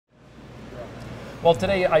Well,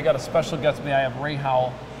 today I got a special guest with me. I have Ray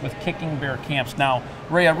Howell with Kicking Bear Camps. Now,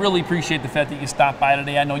 Ray, I really appreciate the fact that you stopped by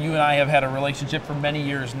today. I know you and I have had a relationship for many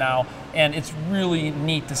years now, and it's really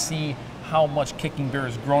neat to see how much Kicking Bear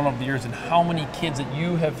has grown over the years and how many kids that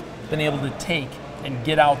you have been able to take and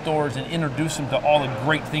get outdoors and introduce them to all the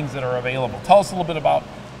great things that are available. Tell us a little bit about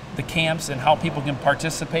the camps and how people can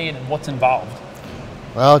participate and what's involved.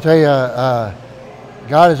 Well, I'll tell you,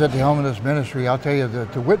 God is at the helm of this ministry. I'll tell you,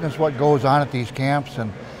 to witness what goes on at these camps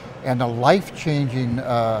and the life-changing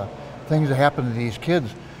things that happen to these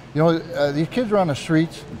kids. You know, these kids are on the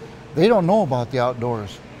streets. They don't know about the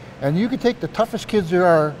outdoors. And you can take the toughest kids there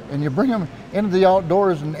are and you bring them into the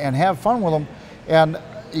outdoors and have fun with them. And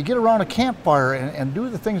you get around a campfire and do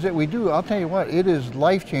the things that we do. I'll tell you what, it is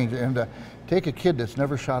life-changing. And take a kid that's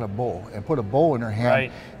never shot a bow and put a bow in their hand,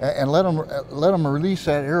 right, and let them release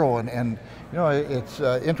that arrow. And you know, it's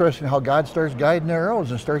interesting how God starts guiding their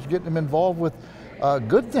arrows and starts getting them involved with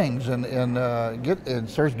good things and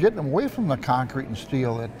starts getting them away from the concrete and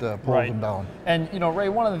steel that pulls them down. And you know, Ray,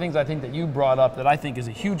 one of the things I think that you brought up that I think is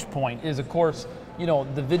a huge point is, of course, you know,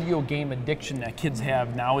 the video game addiction that kids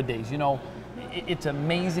have nowadays. You know, it's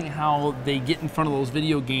amazing how they get in front of those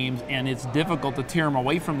video games, and it's difficult to tear them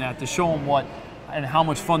away from that, to show them what and how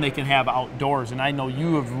much fun they can have outdoors. And I know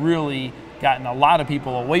you have really gotten a lot of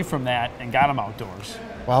people away from that and got them outdoors.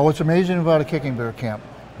 Well, what's amazing about a Kicking Bear camp,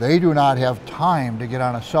 they do not have time to get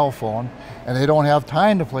on a cell phone, and they don't have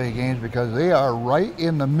time to play games because they are right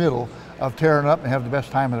in the middle of tearing up and have the best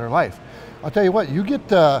time of their life. I'll tell you what, you get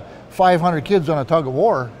 500 kids on a tug of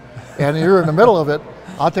war and you're in the middle of it,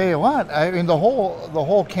 I'll tell you what, I mean, the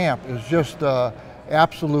whole camp is just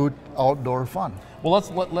absolute outdoor fun. Well,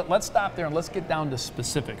 let's stop there and let's get down to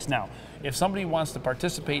specifics. Now, if somebody wants to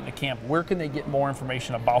participate in a camp, where can they get more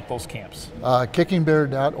information about those camps?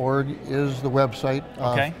 Kickingbear.org is the website.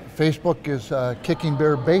 Okay. Facebook is Kicking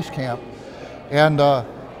Bear Base Camp. And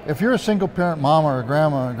if you're a single parent mom or a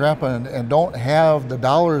grandma or grandpa and don't have the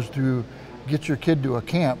dollars to get your kid to a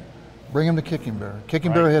camp, bring them to Kicking Bear.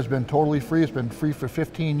 Kicking Bear has been totally free. It's been free for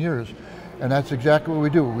 15 years. And that's exactly what we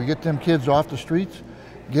do. We get them kids off the streets,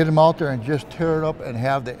 get them out there and just tear it up and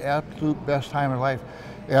have the absolute best time of life.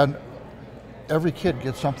 And every kid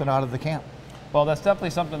gets something out of the camp. Well, that's definitely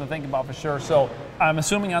something to think about for sure. So I'm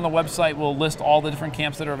assuming on the website we'll list all the different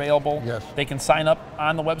camps that are available. Yes. They can sign up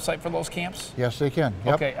on the website for those camps? Yes, they can.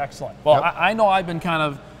 Yep. Okay, excellent. Well, yep. I know I've been kind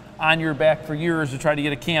of on your back for years to try to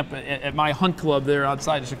get a camp at my hunt club there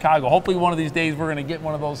outside of Chicago. Hopefully one of these days we're going to get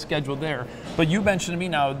one of those scheduled there. But you mentioned to me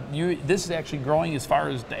now, this is actually growing as far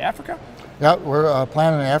as to Africa? Yeah, we're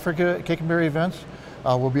planning Africa Kicking Bear events.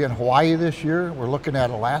 We'll be in Hawaii this year. We're looking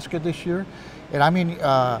at Alaska this year. And I mean,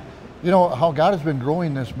 you know, how God has been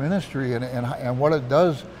growing this ministry and what it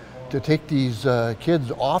does to take these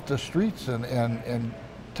kids off the streets and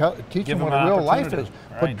teach them what a real life is.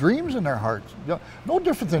 Right. Put dreams in their hearts. No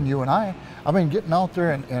different than you and I. I mean, getting out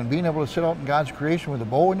there and being able to sit out in God's creation with a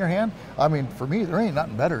bow in your hand, I mean, for me, there ain't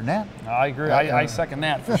nothing better than that. I agree. I second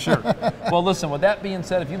that for sure. Well, listen, with that being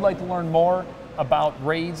said, if you'd like to learn more about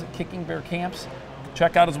Ray's Kicking Bear Camps,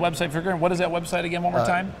 check out his website. What is that website again one more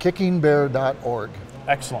time? Kickingbear.org.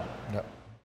 Excellent.